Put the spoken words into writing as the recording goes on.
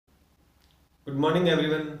Good morning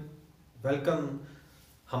everyone, welcome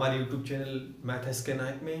हमारे YouTube channel math है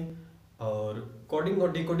sknayak में। और कोडिंग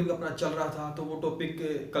और डिकोडिंग अपना चल रहा था, तो वो टॉपिक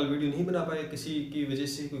कल वीडियो नहीं बना पाए, किसी की वजह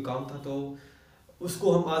से कोई काम था, तो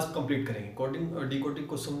उसको हम आज कंप्लीट करेंगे। कोडिंग और डिकोडिंग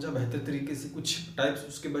को समझा बेहतर तरीके से, कुछ टाइप्स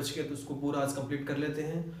उसके बच गए तो उसको पूरा आज कंप्लीट कर लेते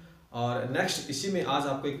हैं। और नेक्स्ट इसी में आज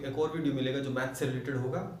आपको एक और वीडियो मिलेगा जो मैथ से रिलेटेड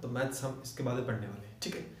होगा, तो मैथ्स हम इसके बाद पढ़ने वाले हैं,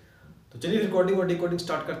 ठीक है। तो चलिए फिर कोडिंग और डिकोडिंग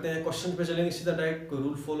स्टार्ट करते हैं। क्वेश्चन पे चलेंगे सीधा डायरेक्ट, कोई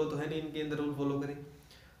रूल फॉलो तो है नहीं इनके अंदर, रूल फॉलो करें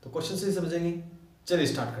तो क्वेश्चन से ही समझेंगे। चलिए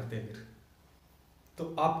स्टार्ट करते हैं फिर।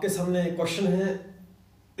 तो आपके सामने क्वेश्चन है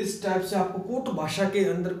इस टाइप से, आपको कोट भाषा के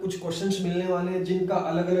अंदर कुछ क्वेश्चंस मिलने वाले हैं जिनका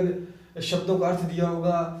अलग अलग शब्दों का अर्थ दिया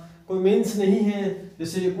होगा, कोई मीन्स नहीं है।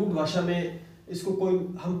 जैसे कोट भाषा में इसको कोई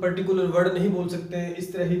हम पर्टिकुलर वर्ड नहीं बोल सकते हैं,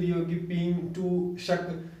 इस तरह ही दी होगी पीन टू शक,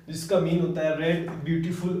 जिसका मीन होता है रेड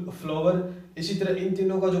ब्यूटीफुल फ्लावर। इसी तरह इन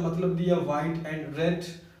तीनों का जो मतलब दिया वाइट एंड रेड,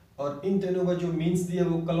 और इन तीनों का जो मीन्स दिया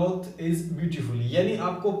वो क्लॉथ इज ब्यूटीफुल। यानी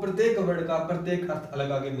आपको प्रत्येक वर्ड का प्रत्येक अर्थ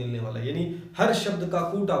अलग आगे मिलने वाला है, यानी हर शब्द का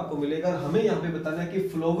कूट आपको मिलेगा। हमें यहाँ पे बताना है कि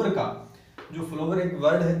फ्लावर का जो फ्लावर एक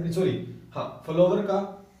वर्ड है, सॉरी हाँ, फ्लावर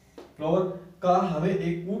का हमें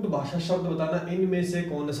एक कूट भाषा शब्द बताना, इनमें से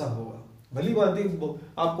कौन सा होगा। भली बात है,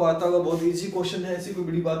 आपको आता होगा, बहुत इजी क्वेश्चन है, ऐसी कोई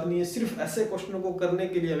बड़ी बात नहीं है। सिर्फ ऐसे क्वेश्चनों को करने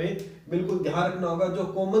के लिए हमें बिल्कुल ध्यान रखना होगा, जो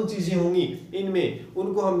कॉमन चीजें होंगी इनमें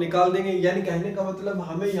उनको हम निकाल देंगे। यानी कहने का मतलब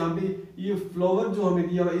हमें यहाँ पे ये फ्लावर जो हमें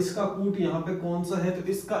दिया हुआ इसका कूट यहाँ पे कौन सा है, तो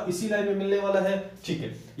इसका इसी लाइन में मिलने वाला है, ठीक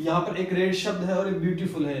है। यहाँ पर एक रेड शब्द है और एक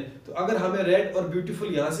ब्यूटीफुल है, तो अगर हमें रेड और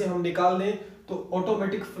ब्यूटीफुल यहाँ से हम निकाल दें तो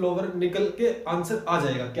ऑटोमेटिक फ्लावर निकल के आंसर आ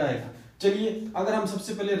जाएगा। क्या आएगा, चलिए अगर हम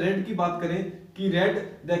सबसे पहले रेड की बात करें कि रेड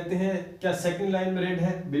देखते हैं, क्या सेकंड लाइन में रेड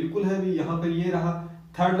है, बिल्कुल है भी, यहाँ पर ये रहा।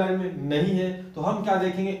 थर्ड लाइन में नहीं है, तो हम क्या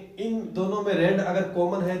देखेंगे, इन दोनों में रेड अगर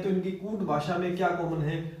कॉमन है तो इनकी कूट भाषा में क्या कॉमन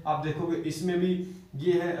है, आप देखोगे इसमें भी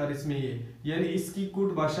ये है और इसमें ये, यानी इसकी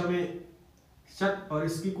कूट भाषा में शक और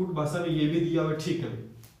इसकी कूट भाषा में ये भी दिया हुआ, ठीक है।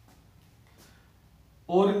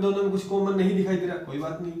 और इन दोनों में कुछ कॉमन नहीं दिखाई दे रहा, कोई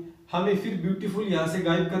बात नहीं। हमें फिर ब्यूटीफुल यहाँ से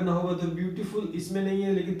गायब करना होगा, तो ब्यूटीफुल इसमें नहीं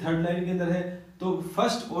है लेकिन थर्ड लाइन के अंदर है, तो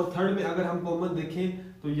फर्स्ट और थर्ड में अगर हम कॉमन देखें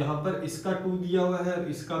तो यहाँ पर इसका 2 दिया हुआ है,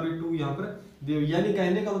 इसका भी 2 यहाँ पर दिया। यानी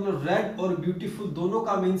कहने का मतलब रेड और ब्यूटीफुल दोनों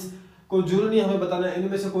का मीन्स कोई जरूरी नहीं हमें बताना है,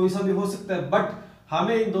 इनमें से कोई सा भी हो सकता है, बट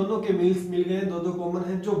हमें इन दोनों के मीन्स मिल गए, दो कॉमन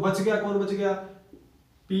है। जो बच गया, कौन बच गया,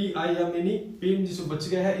 PIM यानी पिन जिसको बच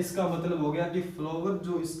गया है, इसका मतलब हो गया कि फ्लावर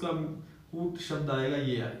जो इसका कूट शब्द आएगा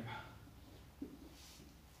ये आएगा,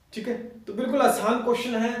 ठीक है। तो बिल्कुल आसान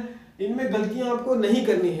क्वेश्चन है, इनमें गलतियां आपको नहीं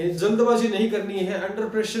करनी है, जल्दबाजी नहीं करनी है, अंडर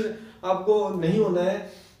प्रेशर आपको नहीं होना है।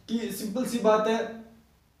 कि सिंपल सी बात है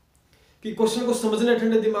कि क्वेश्चन को समझना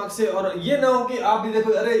ठंडे दिमाग से, और ये ना हो कि आप भी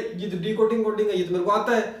देखो अरे ये तो डिकोडिंग कोडिंग है, ये तो मेरे को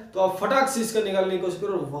आता है, तो आप फटाक से इसका निकालने की कोशिश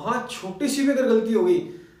करो। वहां छोटी सी भी अगर गलती हो गई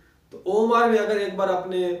तो ओमार में अगर एक बार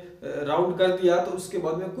आपने राउंड कर दिया तो उसके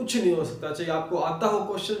बाद में कुछ नहीं हो सकता, चाहे आपको आता हो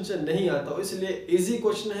क्वेश्चन से नहीं आता हो। इसलिए इजी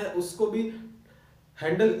क्वेश्चन है, उसको भी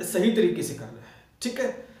हैंडल सही तरीके से करना है, ठीक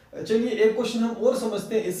है। चलिए एक क्वेश्चन हम और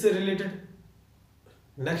समझते हैं इससे रिलेटेड।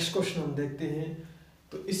 नेक्स्ट क्वेश्चन हम देखते हैं।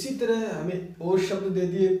 तो इसी तरह हमें और शब्द दे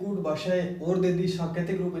दिए, कूट भाषाएं और दे दी,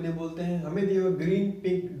 सांकेतिक रूप इन्हें बोलते हैं। हमें दिया हुआ ग्रीन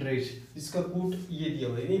पिंक ड्रेस, जिसका कूट ये दिया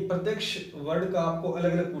हुआ है, यानी प्रत्यक्ष वर्ड का आपको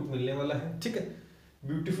अलग अलग कूट मिलने वाला है, ठीक है।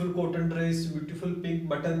 Beautiful cotton dress, beautiful pink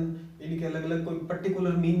button, इनके अलग अलग कोई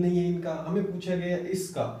पर्टिकुलर मीन नहीं है इनका। हमें पूछा गया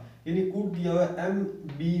इसका, यानी कूट दिया हुआ है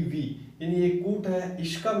MBV, यानी ये कूट है,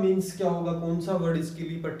 इसका मीन्स क्या होगा, कौन सा वर्ड इसके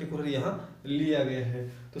लिए पर्टिकुलर यहाँ लिया गया है।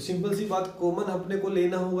 तो सिंपल सी बात, कॉमन अपने को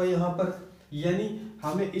लेना होगा यहाँ पर, यानी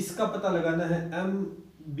हमें इसका पता लगाना है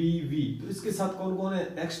MBV। तो इसके साथ कौन कौन है,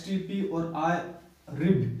 XTP और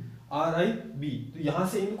RIB। तो यहाँ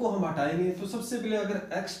से इनको हम हटाएंगे। तो सबसे पहले अगर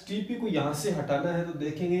XTP को यहाँ से हटाना है तो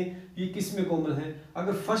देखेंगे ये किस में कॉमन है।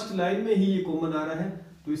 अगर फर्स्ट लाइन में ही ये कॉमन आ रहा है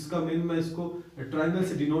तो इसका मीन मैं इसको ट्रायंगल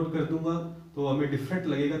से डिनोट कर दूंगा, तो हमें डिफरेंट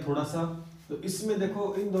लगेगा थोड़ा सा। तो इसमें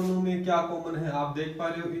देखो इन दोनों में क्या कॉमन है, आप देख पा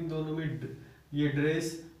रहे हो इन दोनों में ये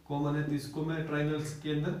ड्रेस कॉमन है, तो इसको मैं ट्रायंगल्स के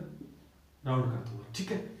अंदर राउंड कर दूंगा,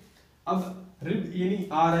 ठीक है। अब रिब यानी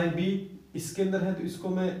RIB इसके अंदर है, तो इसको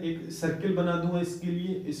मैं एक सर्किल बना दूंगा इसके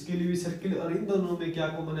लिए भी सर्किल। और इन दोनों में क्या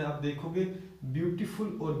कॉमन है, आप देखोगे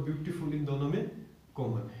ब्यूटीफुल और ब्यूटीफुल इन दोनों में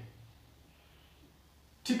कॉमन है,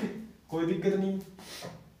 ठीक है, कोई दिक्कत नहीं।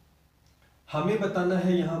 हमें बताना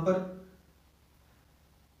है यहां पर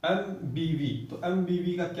MBV, तो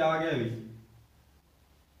MBV का क्या आ गया, अभी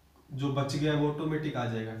जो बच गया वो ऑटोमेटिक आ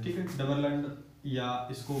जाएगा, ठीक है। डबल अंडर या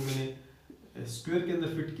इसको मैंने स्क्वायर के अंदर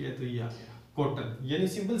फिट किया तो ये आ गया कॉटन। यानी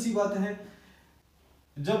सिंपल सी बात है,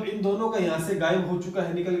 जब इन दोनों का यहां से गायब हो चुका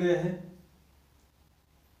है, निकल गया है,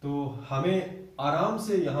 तो हमें आराम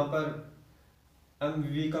से यहां पर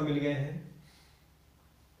MV का मिल गया है।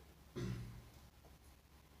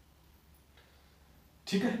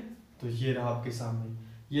 ठीक है, तो ये रहा आपके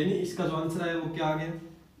सामने, यानी इसका जो आंसर है वो क्या आ गया,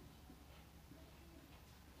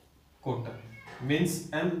 कॉटन मीन्स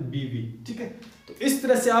MBV। ठीक है, तो इस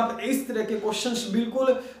तरह से आप इस तरह के क्वेश्चंस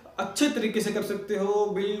बिल्कुल अच्छे तरीके से कर सकते हो,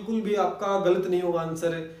 बिल्कुल भी आपका गलत नहीं होगा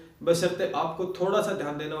आंसर, बशर्ते आपको थोड़ा सा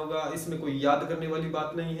ध्यान देना होगा। इसमें कोई याद करने वाली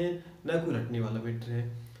बात नहीं है, ना कोई रटने वाला मैटर है,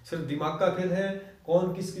 सिर्फ दिमाग का खेल है,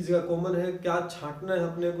 कौन किसकी जगह कॉमन है, क्या छांटना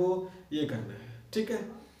है अपने को, ये करना है। ठीक है,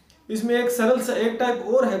 इसमें एक सरल सा एक टाइप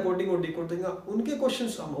और है कोडिंग और डिकोडिंग, उनके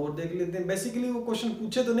क्वेश्चंस हम और देख लेते हैं। बेसिकली वो क्वेश्चन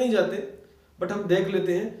पूछे तो नहीं जाते, बट हम देख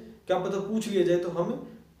लेते हैं, क्या पता पूछ लिया जाए तो हम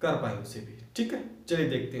कर पाए उसे भी। ठीक है, चलिए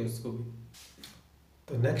देखते हैं उसको भी।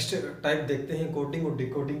 तो नेक्स्ट टाइप देखते हैं कोडिंग और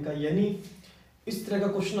डिकोडिंग का, यानी इस तरह का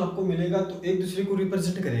क्वेश्चन आपको मिलेगा तो एक दूसरे को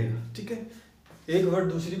रिप्रेजेंट करेगा। ठीक है, एक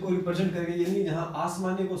वर्ड दूसरे को रिप्रेजेंट करेगा, यानी जहां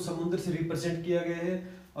आसमानी को समुद्र से रिप्रेजेंट किया गया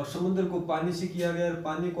है और समुद्र को पानी से किया गया और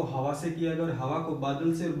पानी को हवा से किया गया और हवा को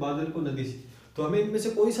बादल से और बादल को नदी से। तो हमें इनमें से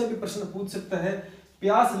कोई सा भी प्रश्न पूछ सकता है,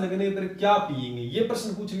 प्यास लगने पर क्या पिएंगे, ये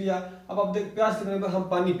प्रश्न पूछ लिया। अब आप देख, प्यास लगने पर हम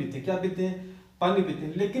पानी पीते हैं, क्या पीते हैं, पानी पीते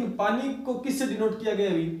हैं, लेकिन पानी को किससे डिनोट किया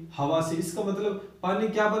गया अभी, हवा से। इसका मतलब पानी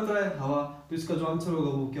क्या बन रहा है, हवा, तो इसका जो आंसर होगा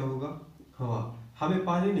वो क्या होगा, हवा। हमें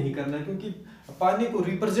पानी नहीं करना है, क्योंकि पानी को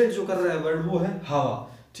रिप्रेजेंट जो कर रहा है वर्ड वो है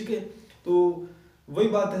हवा। ठीक है, तो वही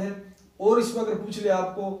बात है। और इसमें अगर पूछ लिया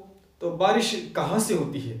आपको तो बारिश कहाँ से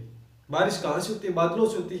होती है, बारिश कहाँ से होती है, बादलों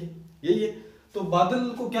से होती है, यही है। तो बादल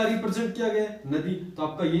को क्या रिप्रेजेंट किया गया है, नदी, तो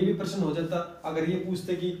आपका ये भी प्रश्न हो जाता। अगर ये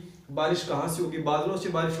पूछते कि बारिश कहाँ से होगी, बादलों से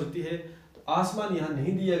बारिश होती है, तो आसमान यहाँ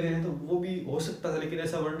नहीं दिया गया है, तो वो भी हो सकता था, लेकिन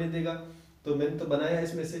ऐसा वर्ड नहीं देगा, तो मैंने तो बनाया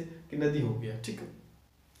इसमें से कि नदी हो गया। ठीक है,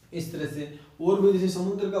 इस तरह से। और भी जैसे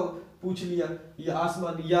समुद्र का पूछ लिया या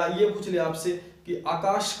आसमान, या ये पूछ लिया आपसे कि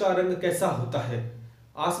आकाश का रंग कैसा होता है,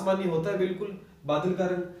 आसमानी होता है बिल्कुल, बादल का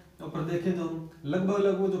रंग पर देखें तो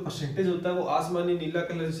लगभग जो परसेंटेज होता है वो आसमानी नीला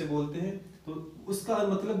कलर से बोलते हैं, तो उसका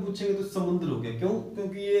मतलब पूछेंगे तो समुद्र हो गया। क्यों,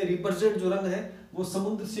 क्योंकि ये रिप्रेजेंट जो रंग है वो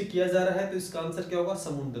समुद्र से किया जा रहा है, तो इसका आंसर क्या होगा,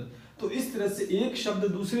 समुद्र। तो इस तरह से एक शब्द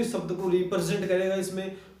दूसरे शब्द को रिप्रेजेंट करेगा।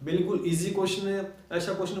 इसमें बिल्कुल इजी क्वेश्चन है,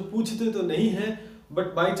 ऐसा क्वेश्चन पूछते तो नहीं है,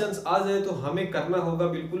 बट बाई चांस आ जाए तो हमें करना होगा,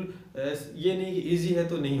 बिल्कुल ये नहीं कि इजी है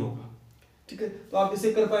तो नहीं होगा। ठीक है, तो आप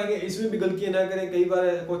इसे कर पाएंगे, इसमें भी गलतियां ना करें। कई बार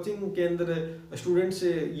कोचिंग के अंदर स्टूडेंट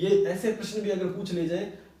से ये ऐसे प्रश्न भी अगर पूछ ले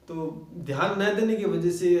जाए तो ध्यान न देने की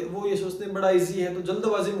वजह से वो ये सोचते हैं बड़ा इजी है, तो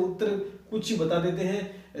जल्दबाजी में उत्तर कुछ ही बता देते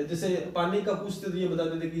हैं। जैसे पानी का पूछते तो ये बता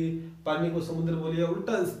देते कि पानी को समुद्र बोलिए,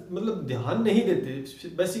 उल्टा मतलब ध्यान नहीं देते।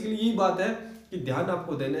 बेसिकली यही बात है कि ध्यान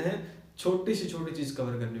आपको देना है, छोटी से छोटी चीज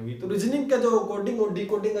कवर करनी होगी। तो रीजनिंग का जो कोडिंग और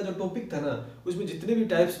डिकोडिंग का जो टॉपिक था ना, उसमें जितने भी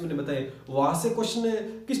टाइप्स मैंने बताए, वहां से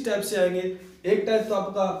क्वेश्चन किस टाइप से आएंगे। एक टाइप तो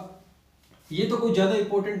आपका, ये तो कोई ज्यादा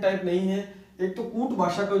इंपॉर्टेंट टाइप नहीं है, एक तो कूट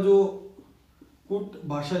भाषा का, जो कूट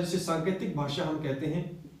भाषा जिसे सांकेतिक भाषा हम कहते हैं,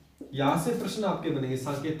 यहाँ से प्रश्न आपके बनेंगे।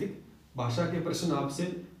 सांकेतिक भाषा के प्रश्न आपसे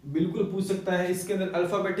बिल्कुल पूछ सकता है। इसके अंदर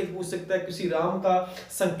अल्फाबेटिक पूछ सकता है, किसी राम का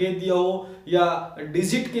संकेत दिया हो या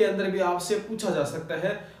डिजिट के अंदर भी आपसे पूछा जा सकता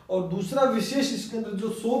है। और दूसरा विशेष इसके अंदर जो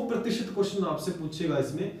 100% क्वेश्चन आपसे पूछेगा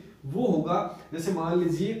इसमें, वो होगा जैसे मान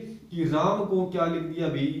लीजिए कि राम को क्या लिख दिया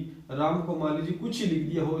भाई, राम को मान लीजिए कुछ ही लिख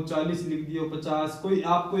दिया हो, 40 लिख दिया हो, 50, कोई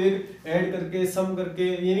आपको एक ऐड करके, सम करके,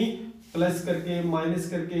 यानी प्लस करके, माइनस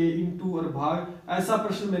करके, इनटू और भाग, ऐसा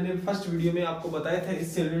प्रश्न मैंने फर्स्ट वीडियो में आपको बताया था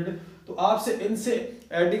इससे रिलेटेड। तो आपसे इनसे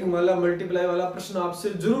एडिंग वाला, मल्टीप्लाई वाला प्रश्न आपसे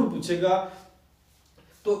जरूर पूछेगा।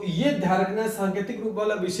 तो ये ध्यान रखना है, सांकेतिक रूप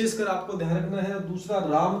वाला विशेषकर आपको ध्यान रखना है। और दूसरा,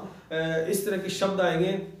 राम, इस तरह के शब्द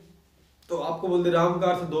आएंगे तो आपको बोल दे राम का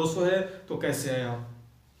अर्थ 200 है, तो कैसे आया,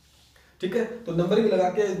 ठीक है। तो नंबरिंग लगा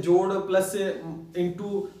के जोड़, प्लस,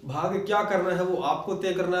 इनटू, भाग क्या करना है वो आपको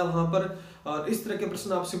तय करना है वहां पर। और इस तरह के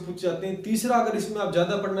प्रश्न आपसे पूछे जाते हैं। तीसरा, अगर इसमें आप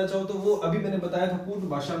ज्यादा पढ़ना चाहो तो वो अभी मैंने बताया था कूट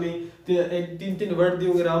भाषा में एक 3-3 वर्ड दिए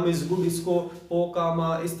होंगे, राम इज गुड, इसको ओ का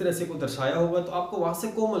मा इस तरह से को दर्शाया होगा, तो आपको वहां से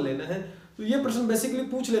कॉमन लेना है। तो ये प्रश्न बेसिकली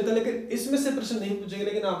पूछ लेता है, लेकिन इसमें से प्रश्न नहीं पूछेंगे,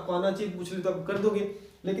 लेकिन आपको आना चाहिए, पूछ ले तो आप कर दोगे।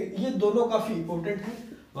 लेकिन ये दोनों काफी इंपॉर्टेंट है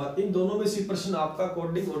और इन दोनों में से प्रश्न आपका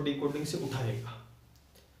कोडिंग और डिकोडिंग से उठाएगा।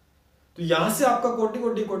 तो यहां से आपका कोडिंग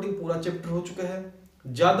और डिकोडिंग पूरा चैप्टर हो चुका है।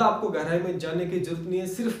 ज्यादा आपको गहराई में जाने की जरूरत नहीं है,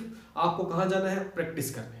 सिर्फ आपको कहां जाना है,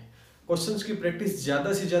 प्रैक्टिस करने है। क्वेश्चंस की प्रैक्टिस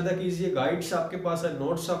ज्यादा से ज्यादा कीजिए। गाइड्स आपके पास है,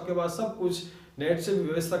 नोट्स आपके पास, सब कुछ नेट से भी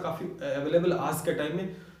व्यवस्था काफी अवेलेबल आज के टाइम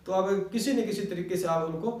में, तो आप किसी न किसी तरीके से आप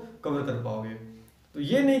उनको कवर कर पाओगे। तो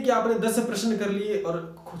ये नहीं कि आपने 10 प्रश्न कर लिए और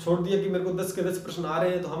छोड़ दिया कि मेरे को 10 के 10 प्रश्न आ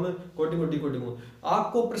रहे हैं तो हम कोडिंग और डिकोडिंग हो।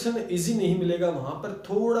 आपको प्रश्न इजी नहीं मिलेगा, वहां पर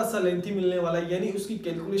थोड़ा सा लेंथी मिलने वाला है, यानी उसकी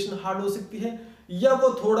कैलकुलेशन हार्ड हो सकती है या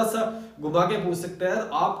वो थोड़ा सा घुमा के पूछ सकता है।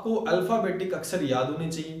 आपको अल्फाबेटिक अक्षर याद होने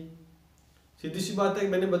चाहिए, सीधी सी बात है,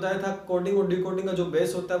 मैंने बताया था कोडिंग और डिकोडिंग का जो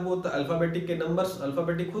बेस होता है वो होता है अल्फाबेटिक के नंबर्स।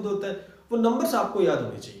 अल्फाबेटिक खुद होता है, वो नंबर्स आपको याद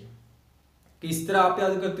होने चाहिए कि इस तरह आप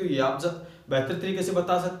याद करते हो, ये आप बेहतर तरीके से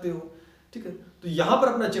बता सकते हो। ठीक है, तो यहाँ पर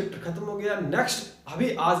अपना चैप्टर खत्म हो गया। नेक्स्ट अभी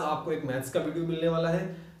आज आपको एक मैथ्स का वीडियो मिलने वाला है।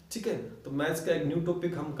 ठीक है, तो मैथ्स का एक न्यू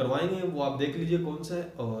टॉपिक हम करवाएंगे, वो आप देख लीजिए कौन सा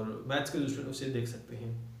है, और मैथ्स के जो स्टूडेंट उसे देख सकते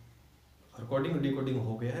हैं। और कोडिंग डिकोडिंग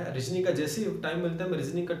हो गया है। रीजनिंग का जैसे ही टाइम मिलता है मैं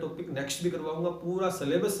रीजनिंग का टॉपिक नेक्स्ट भी करवाऊंगा। पूरा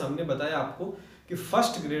सिलेबस हमने बताया आपको कि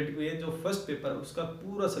फर्स्ट ग्रेड के जो फर्स्ट पेपर है उसका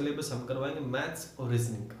पूरा सिलेबस हम करवाएंगे मैथ्स और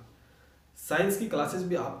रीजनिंग का। साइंस की क्लासेस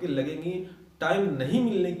भी आपकी लगेंगी। टाइम नहीं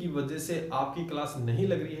मिलने की वजह से आपकी क्लास नहीं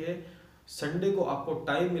लग रही है। संडे को आपको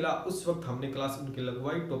टाइम मिला, उस वक्त हमने क्लास उनकी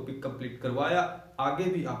लगवाई, टॉपिक कंप्लीट करवाया। आगे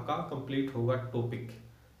भी आपका कंप्लीट होगा टॉपिक।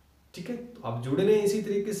 ठीक है, तो आप जुड़े रहें इसी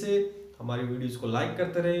तरीके से, हमारी वीडियोस को लाइक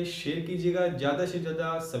करते रहें, शेयर कीजिएगा, ज़्यादा से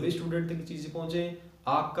ज़्यादा सभी स्टूडेंट तक चीज़ें पहुँचें।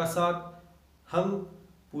 आपका साथ हम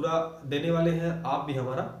पूरा देने वाले हैं, आप भी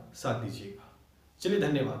हमारा साथ दीजिएगा। चलिए,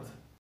 धन्यवाद।